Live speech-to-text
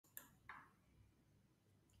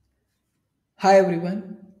Hi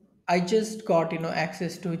everyone. I just got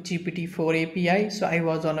access to GPT-4 API. So I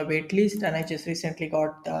was on a wait list and I just recently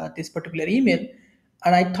got this particular email,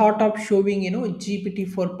 and I thought of showing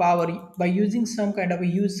GPT-4 power by using some kind of a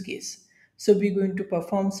use case. So we're going to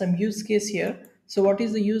perform some use case here. So what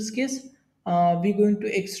is the use case? We're going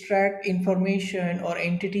to extract information or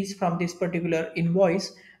entities from this particular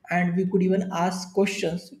invoice, and we could even ask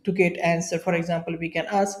questions to get answer. For example, we can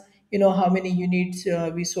ask how many units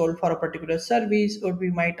we sold for a particular service, or we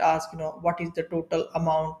might ask what is the total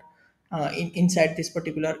amount inside this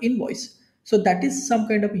particular invoice. So that is some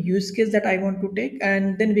kind of use case that I want to take,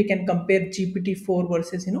 and then we can compare GPT-4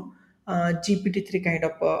 versus GPT-3 kind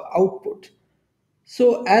of output.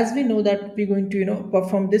 So as we know that we're going to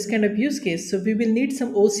perform this kind of use case, so we will need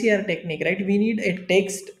some OCR technique, right? We need a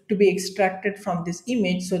text to be extracted from this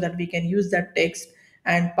image so that we can use that text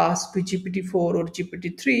and pass to GPT-4 or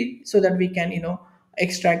GPT-3 so that we can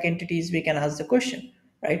extract entities, we can ask the question,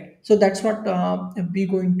 right? So that's what we're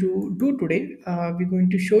going to do today. We're going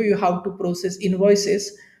to show you how to process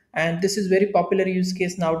invoices, and this is very popular use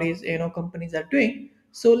case nowadays, companies are doing.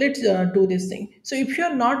 So let's do this thing. So if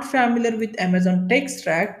you're not familiar with Amazon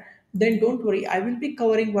Textract, then don't worry, I will be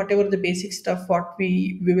covering whatever the basic stuff what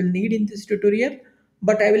we will need in this tutorial,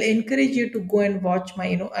 but I will encourage you to go and watch my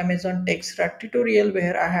Amazon Textract tutorial,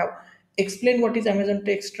 where I have explained what is Amazon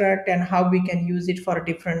Textract and how we can use it for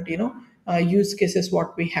different use cases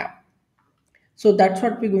what we have. So that's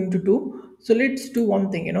what we're going to do. So let's do one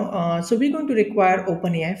thing. So we're going to require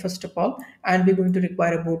OpenAI first of all, and we're going to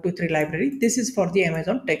require a Boto 3 library. This is for the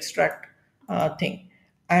Amazon Textract thing.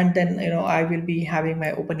 And then I will be having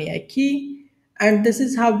my OpenAI key, and this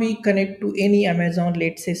is how we connect to any Amazon,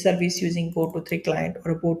 let's say, service using Boto 3 client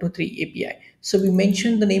or a Boto 3 API. So we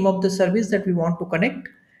mention the name of the service that we want to connect,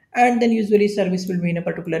 and then usually service will be in a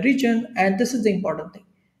particular region, and this is the important thing,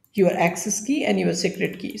 your access key and your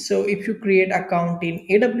secret key. So if you create account in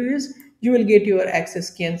AWS, you will get your access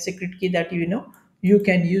key and secret key that you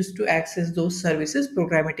can use to access those services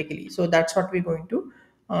programmatically. So that's what we're going to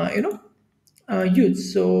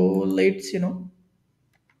use. So let's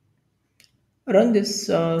run this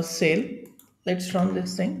sale. Let's run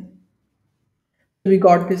this thing. We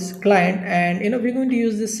got this client, and we're going to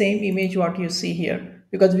use the same image what you see here,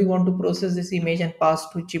 because we want to process this image and pass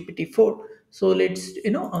to GPT-4. So let's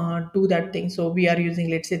do that thing. So we are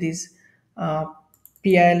using, let's say, this uh,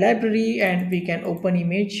 pi library, and we can open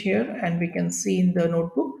image here, and we can see in the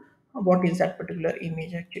notebook what is that particular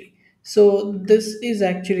image actually. So this is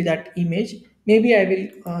actually that image. Maybe I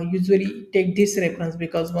will usually take this reference,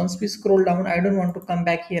 because once we scroll down, I don't want to come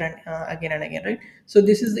back here and again and again, right? So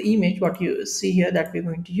this is the image what you see here that we're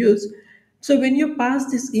going to use. So when you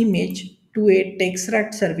pass this image to a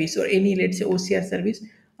Textract service or any, let's say, OCR service,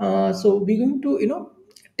 so we're going to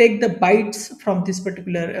take the bytes from this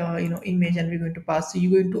particular image, and we're going to pass. So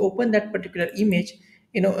you're going to open that particular image,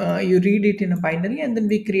 you read it in a binary, and then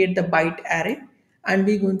we create the byte array, and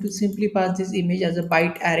we're going to simply pass this image as a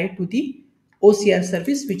byte array to the OCR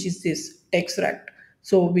service, which is this Textract.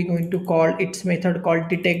 So we're going to call its method called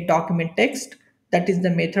detect document text. That is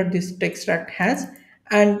the method this Textract has,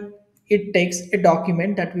 and it takes a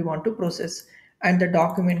document that we want to process, and the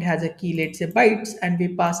document has a key, let's say, bytes, and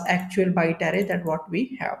we pass actual byte array that what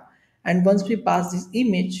we have. And once we pass this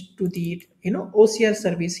image to the OCR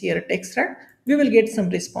service here at Textract, we will get some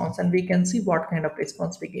response, and we can see what kind of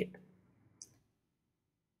response we get.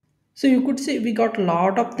 So you could say we got a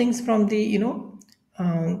lot of things from the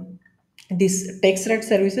these text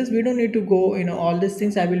services. We don't need to go all these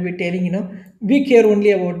things I will be telling. We care only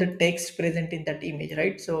about the text present in that image,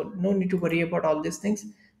 right? So no need to worry about all these things.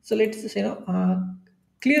 So let's just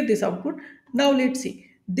clear this output. Now let's see,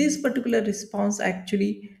 this particular response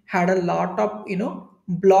actually had a lot of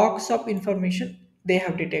blocks of information they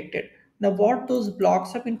have detected. Now what those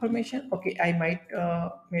blocks of information, okay, I might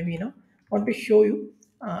maybe want to show you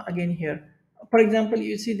again here. For example,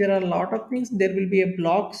 you see there are a lot of things, there will be a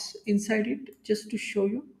blocks inside it, just to show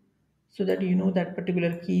you, so that that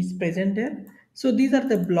particular key is present there. So these are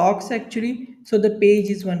the blocks actually. So the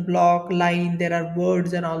page is one block, line, there are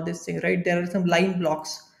words and all these things, right? There are some line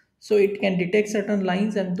blocks. So it can detect certain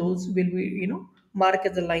lines, and those will be mark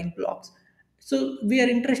as the line blocks. So we are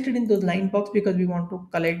interested in those line blocks because we want to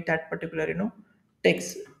collect that particular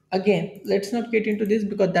text. Again, let's not get into this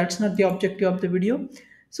because that's not the objective of the video.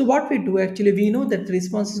 So what we do actually, we know that the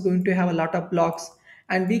response is going to have a lot of blocks,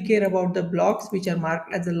 and we care about the blocks which are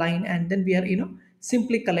marked as a line, and then we are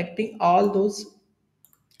simply collecting all those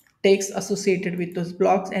text associated with those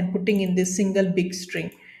blocks and putting in this single big string,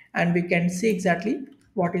 and we can see exactly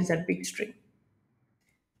what is that big string.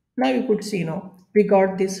 Now you could see we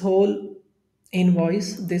got this whole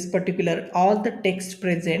invoice, this particular all the text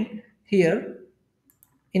present here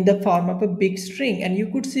in the form of a big string, and you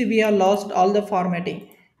could see we have lost all the formatting.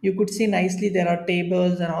 You could see nicely there are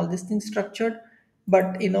tables and all these things structured,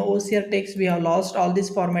 but in the OCR text we have lost all this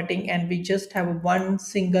formatting and we just have one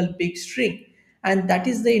single big string. And that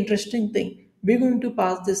is the interesting thing. We're going to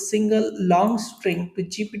pass this single long string to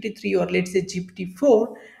GPT-3 or let's say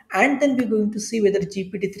GPT-4, and then we're going to see whether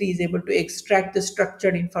GPT-3 is able to extract the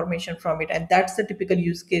structured information from it. And that's the typical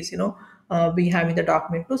use case, we have in the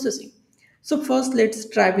document processing. So first, let's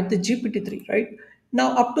try with the GPT-3, right?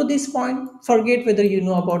 Now, up to this point, forget whether you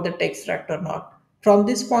know about the text extract or not. From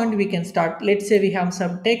this point, we can start. Let's say we have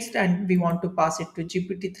some text and we want to pass it to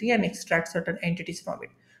GPT-3 and extract certain entities from it.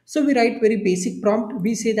 So we write very basic prompt.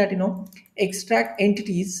 We say that, extract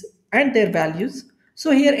entities and their values.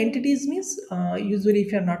 So here entities means, usually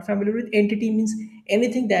if you're not familiar with entity means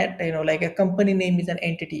anything that, like a company name is an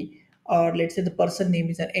entity, or let's say the person name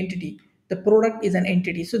is an entity, the product is an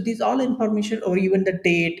entity. So these all information, or even the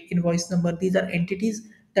date, invoice number, these are entities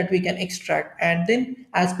that we can extract. And then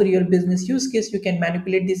as per your business use case, you can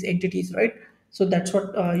manipulate these entities, right? So that's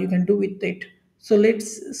what you can do with it. So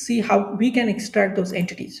let's see how we can extract those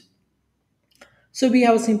entities. So we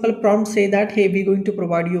have a simple prompt say that, hey, we're going to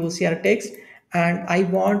provide you OCR text and I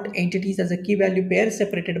want entities as a key value pair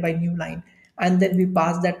separated by new line. And then we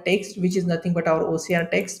pass that text, which is nothing but our OCR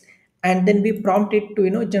text. And then we prompt it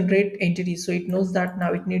to, generate entities. So it knows that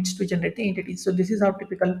now it needs to generate the entities. So this is how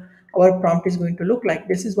typical our prompt is going to look like.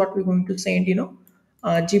 This is what we're going to send,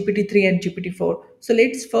 GPT-3 and GPT-4. So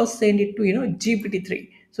let's first send it to, GPT-3.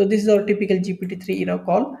 So this is our typical GPT-3,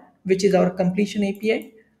 call, which is our completion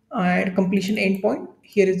API and completion endpoint.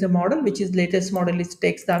 Here is the model, which is latest model is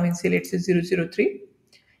text Davinci, let's say 003.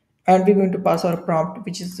 And we're going to pass our prompt,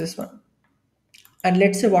 which is this one. And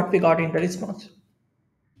let's say what we got in the response.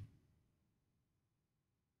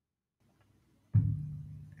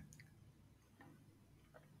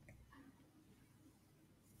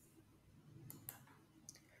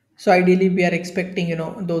 So ideally, we are expecting,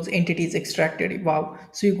 those entities extracted. Wow.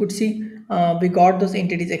 So you could see we got those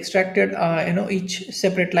entities extracted, each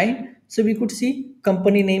separate line. So we could see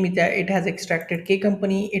company name, it has extracted K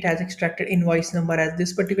company, it has extracted invoice number as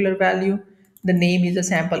this particular value. The name is a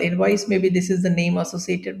sample invoice. Maybe this is the name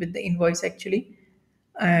associated with the invoice actually.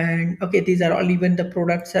 And okay, these are all even the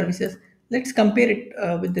product services. Let's compare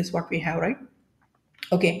it with this, what we have, right?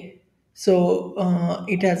 Okay. So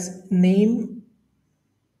it has name.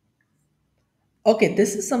 Okay,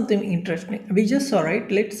 this is something interesting. We just saw, right?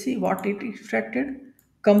 Let's see what it extracted.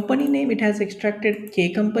 Company name, it has extracted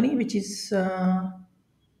K company, which is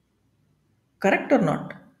correct or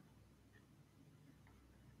not?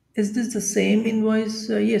 Is this the same invoice?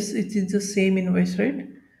 Yes, it is the same invoice, right?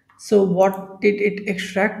 So what did it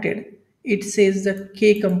extracted? It says the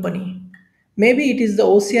K company. Maybe it is the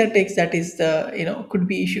OCR text that is the, could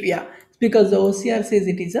be issue. Yeah, because the OCR says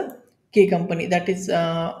it is a K company. That is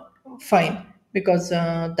fine because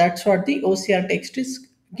that's what the OCR text is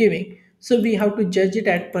giving. So we have to judge it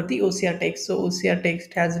at per the OCR text. So OCR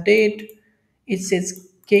text has date. It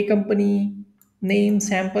says K company, name,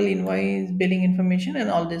 sample, invoice, billing information,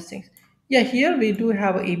 and all these things. Yeah, here we do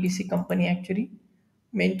have a ABC company actually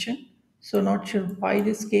mentioned. So not sure why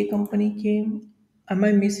this K company came. Am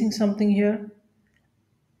I missing something here?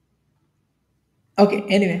 Okay,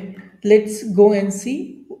 anyway, let's go and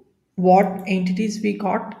see what entities we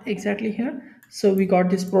got exactly here. So we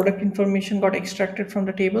got this product information got extracted from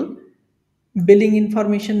the table. Billing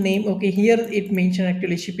information name. Okay, here it mentioned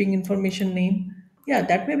actually shipping information name. Yeah,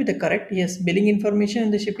 that may be the correct. Yes, billing information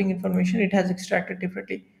and the shipping information it has extracted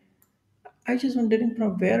differently. I just wondering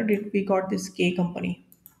from where did we got this K company?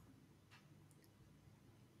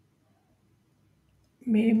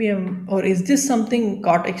 Maybe or is this something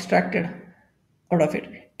got extracted out of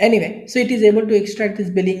it? Anyway, so it is able to extract this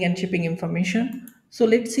billing and shipping information. So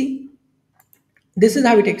let's see. This is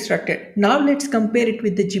how it extracted. Now let's compare it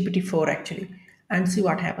with the GPT-4 actually and see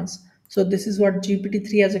what happens. So this is what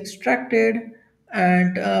GPT-3 has extracted,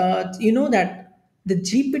 and you know that the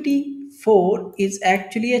GPT-4 is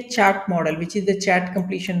actually a chat model, which is the chat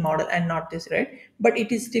completion model, and not this, right? But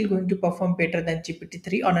it is still going to perform better than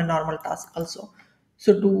GPT-3 on a normal task also.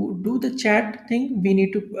 So to do the chat thing, we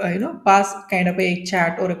need to pass kind of a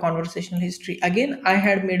chat or a conversational history. Again, I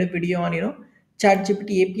had made a video on chatgpt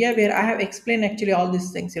API where I have explained actually all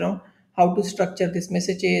these things, how to structure these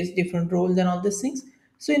messages, different roles, and all these things.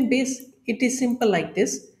 So in base, it is simple like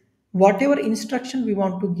this. Whatever instruction we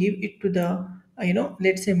want to give it to the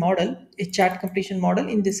let's say model, a chat completion model,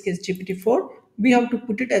 in this case GPT-4, we have to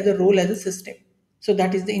put it as a role as a system. So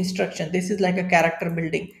that is the instruction. This is like a character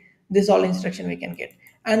building. This all instruction we can get.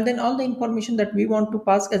 And then all the information that we want to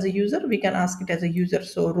pass as a user, we can ask it as a user.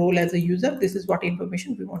 So role as a user, this is what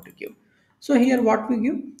information we want to give. So here what we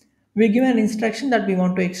give an instruction that we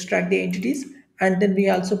want to extract the entities, and then we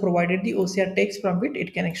also provided the OCR text from which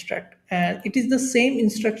it can extract. And it is the same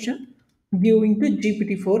instruction giving to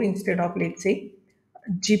GPT-4 instead of, let's say,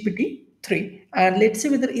 GPT-3. And let's see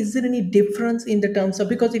whether is there any difference in the terms of,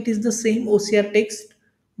 because it is the same OCR text,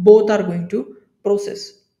 both are going to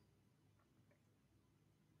process.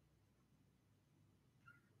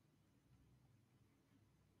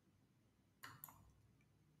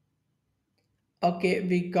 Okay,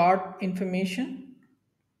 we got information.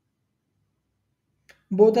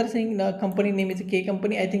 Both are saying the company name is a K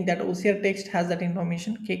company. I think that OCR text has that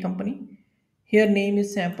information, K company. Here name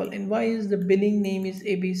is sample invoice. The billing name is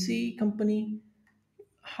ABC company.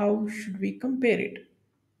 How should we compare it?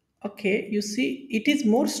 Okay, you see, it is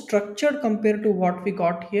more structured compared to what we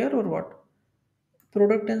got here, or what?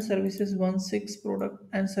 Product and services 1 6, product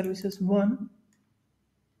and services 1.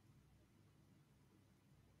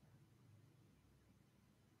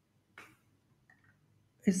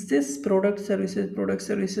 Is this product services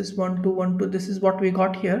 1 to 1 to, this is what we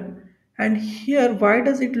got here. And here, why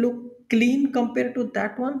does it look clean compared to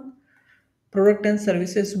that one? Product and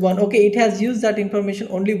services 1. Okay, it has used that information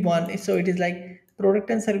only one. So it is like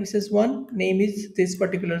product and services 1, name is this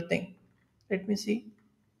particular thing. Let me see.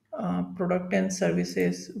 Product and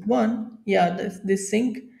services 1. Yeah, this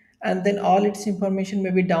sync. And then all its information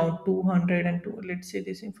may be down 202. Let's see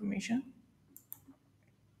this information.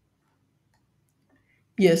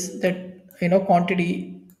 Yes, that,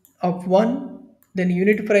 quantity of one, then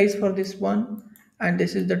unit price for this one, and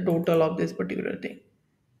this is the total of this particular thing.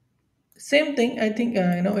 Same thing, I think,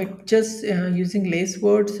 it just using less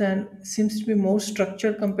words and seems to be more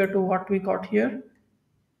structured compared to what we got here.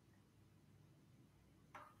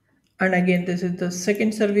 And again, this is the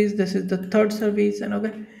second service, this is the third service, and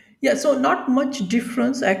okay, yeah. So not much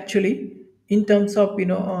difference actually in terms of,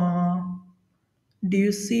 do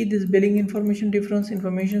you see this billing information difference,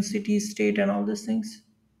 information, city, state, and all these things?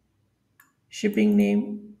 Shipping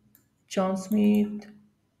name, John Smith.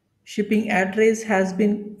 Shipping address has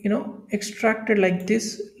been, extracted like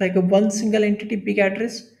this, like a one single entity big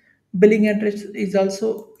address. Billing address is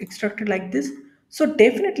also extracted like this. So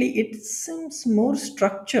definitely it seems more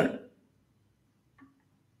structured.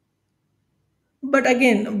 But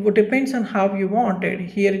again, it depends on how you want it.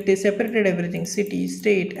 Here they separated everything: city,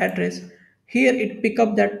 state, address. Here it pick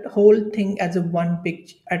up that whole thing as a one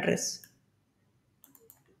big address.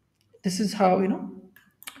 This is how,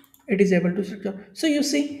 it is able to structure. So you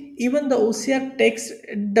see, even the OCR text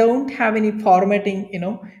don't have any formatting,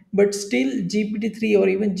 but still GPT-3 or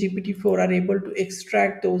even GPT-4 are able to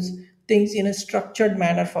extract those things in a structured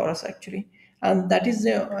manner for us actually. And that is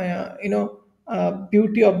the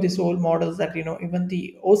beauty of this whole models, that, even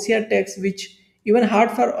the OCR text, which even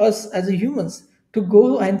hard for us as a humans to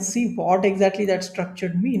go and see what exactly that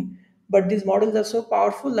structured mean, but these models are so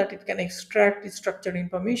powerful that it can extract the structured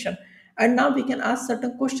information. And now we can ask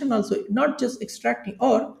certain question also, not just extracting,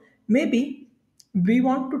 or maybe we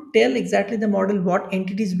want to tell exactly the model what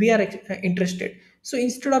entities we are interested. So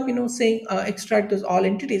instead of, saying extract those all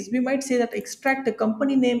entities, we might say that extract the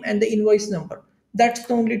company name and the invoice number. That's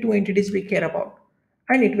the only two entities we care about,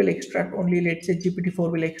 and it will extract only, let's say,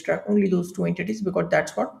 GPT-4 will extract only those two entities, because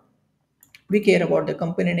that's what we care about, the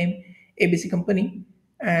company name, ABC company.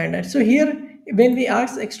 And so here, when we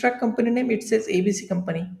ask extract company name, it says ABC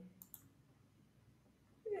company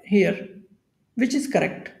here, which is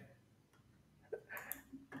correct.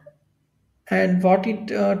 And what it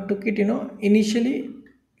took it, initially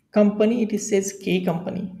company, it is says K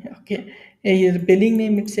company. Okay, here billing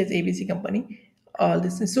name, it says ABC company. All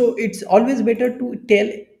this, so it's always better to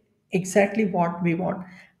tell exactly what we want,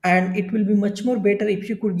 and it will be much more better if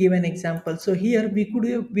you could give an example. So here we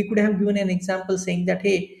could have given an example saying that,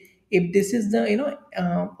 hey, if this is the,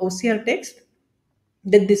 OCR text,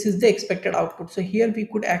 then this is the expected output. So here we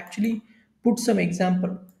could actually put some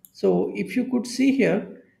example. So if you could see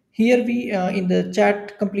here, here we in the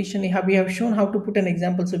chat completion, we have shown how to put an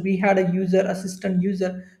example. So we had a user, assistant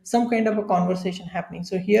user, some kind of a conversation happening.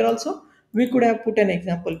 So here also we could have put an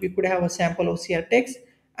example. We could have a sample OCR text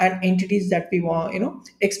and entities that we want,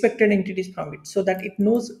 expected entities from it, so that it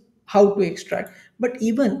knows how to extract. But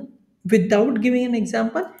even without giving an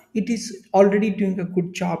example, it is already doing a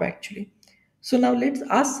good job actually. So now let's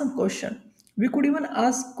ask some question. We could even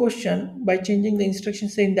ask question by changing the instruction,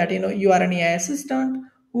 saying that, you are an AI assistant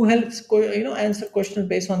who helps answer questions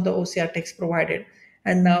based on the OCR text provided.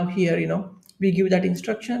 And now here, we give that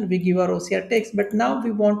instruction, we give our OCR text, but now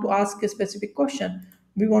we want to ask a specific question.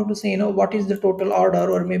 we want to say, what is the total order,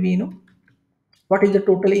 or maybe, what is the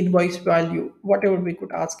total invoice value, whatever we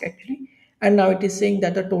could ask actually. And now it is saying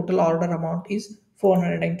that the total order amount is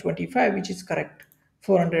 425, which is correct.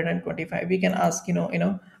 425. We can ask,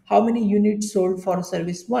 how many units sold for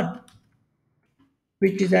service one,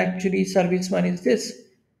 which is actually service one is this.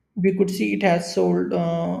 We could see it has sold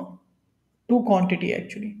two quantity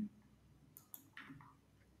actually.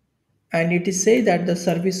 And it is say that the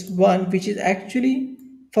service one, which is actually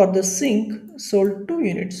for the sink, sold 2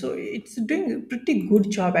 units. So it's doing a pretty good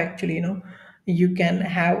job actually. You can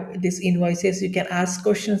have these invoices, you can ask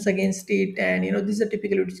questions against it, and this is a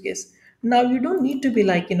typical use case. Now you don't need to be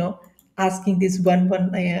like, asking these one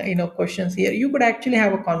questions here. You could actually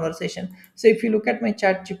have a conversation. So if you look at my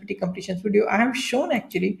chat gpt completions video, I have shown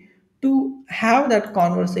actually to have that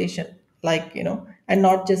conversation, like, and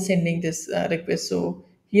not just sending this request. So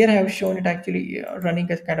here I have shown it actually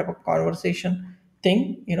running as kind of a conversation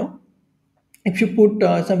thing. If you put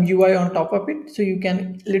some UI on top of it, so you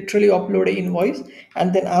can literally upload an invoice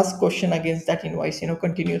and then ask question against that invoice,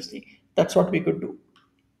 continuously. That's what we could do.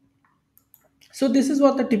 So this is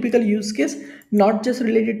what the typical use case, not just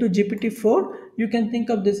related to GPT-4. You can think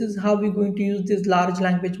of this is how we're going to use these large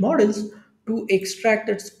language models to extract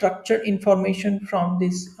that structured information from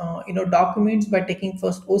these documents by taking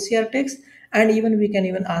first OCR text, and even we can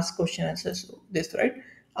even ask question answers. So this, right?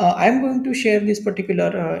 I'm going to share this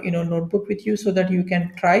particular notebook with you so that you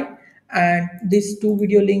can try. And these two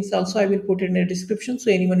video links also I will put in the description,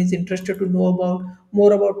 so anyone is interested to know about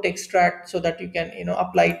more about Textract, so that you can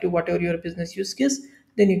apply it to whatever your business use case,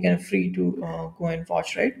 then you can free to go and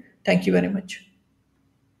watch, right? Thank you very much.